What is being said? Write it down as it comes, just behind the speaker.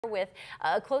With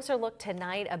a closer look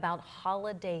tonight about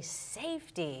holiday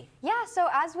safety. Yeah, so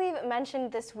as we've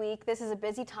mentioned this week, this is a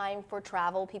busy time for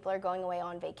travel. People are going away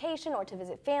on vacation or to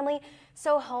visit family,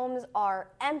 so homes are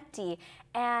empty.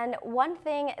 And one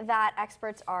thing that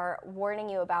experts are warning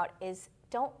you about is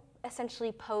don't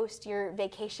essentially post your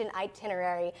vacation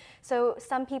itinerary. So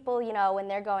some people, when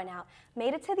they're going out,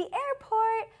 made it to the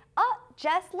airport, oh,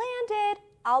 just landed,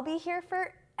 I'll be here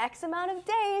for X amount of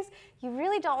days. You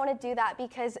really don't want to do that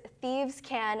because thieves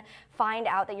can find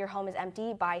out that your home is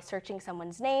empty by searching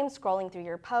someone's name, scrolling through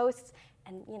your posts,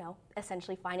 and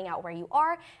essentially finding out where you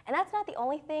are. And that's not the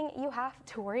only thing you have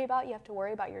to worry about. You have to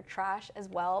worry about your trash as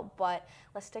well, but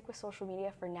let's stick with social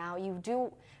media for now.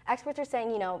 Experts are saying,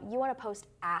 you want to post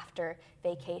after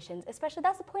vacations, especially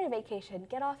that's the point of vacation.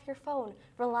 Get off your phone,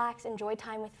 relax, enjoy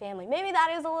time with family. Maybe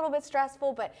that is a little bit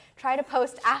stressful, but try to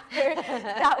post after.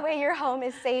 That way your home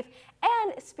is safe.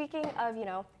 And speaking of,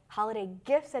 holiday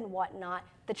gifts and whatnot,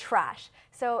 the trash.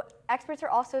 So experts are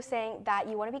also saying that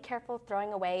you want to be careful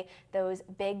throwing away those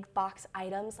big box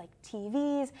items like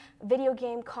TVs, video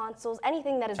game consoles,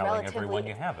 anything that is Telling everyone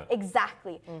you have it.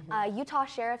 Exactly. Utah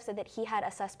sheriff said that he had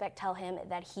a suspect tell him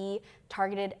that he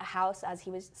targeted a house as he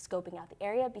was scoping out the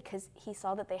area because he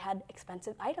saw that they had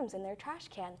expensive items in their trash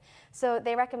can. So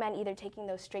they recommend either taking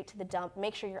those straight to the dump,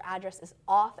 make sure your address is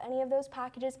off any of those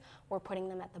packages, or putting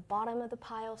them at the bottom of the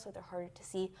pile so they're harder to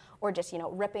see, or just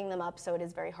ripping them up so it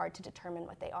is very hard to determine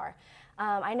what they are.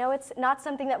 I know it's not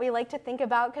something that we like to think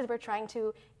about because we're trying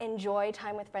to enjoy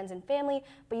time with friends and family,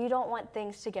 but you don't want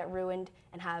things to get ruined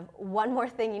and have one more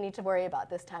thing you need to worry about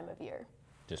this time of year.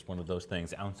 Just one of those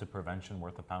things, ounce of prevention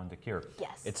worth a pound of cure.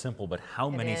 Yes. It's simple, but how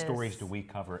many stories do we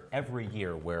cover every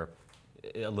year where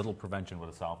a little prevention would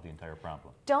have solved the entire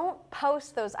problem? Don't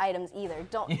post those items either.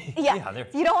 Don't. Yeah,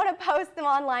 you don't want to post them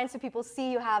online so people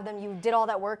see you have them. You did all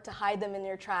that work to hide them in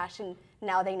your trash, and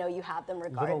now they know you have them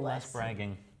regardless. A little less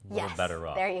bragging, a little better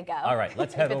off. There you go. All right,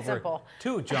 let's head over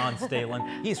to John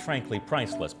Stalen. He's frankly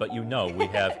priceless, but we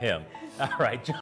have him. All right, John.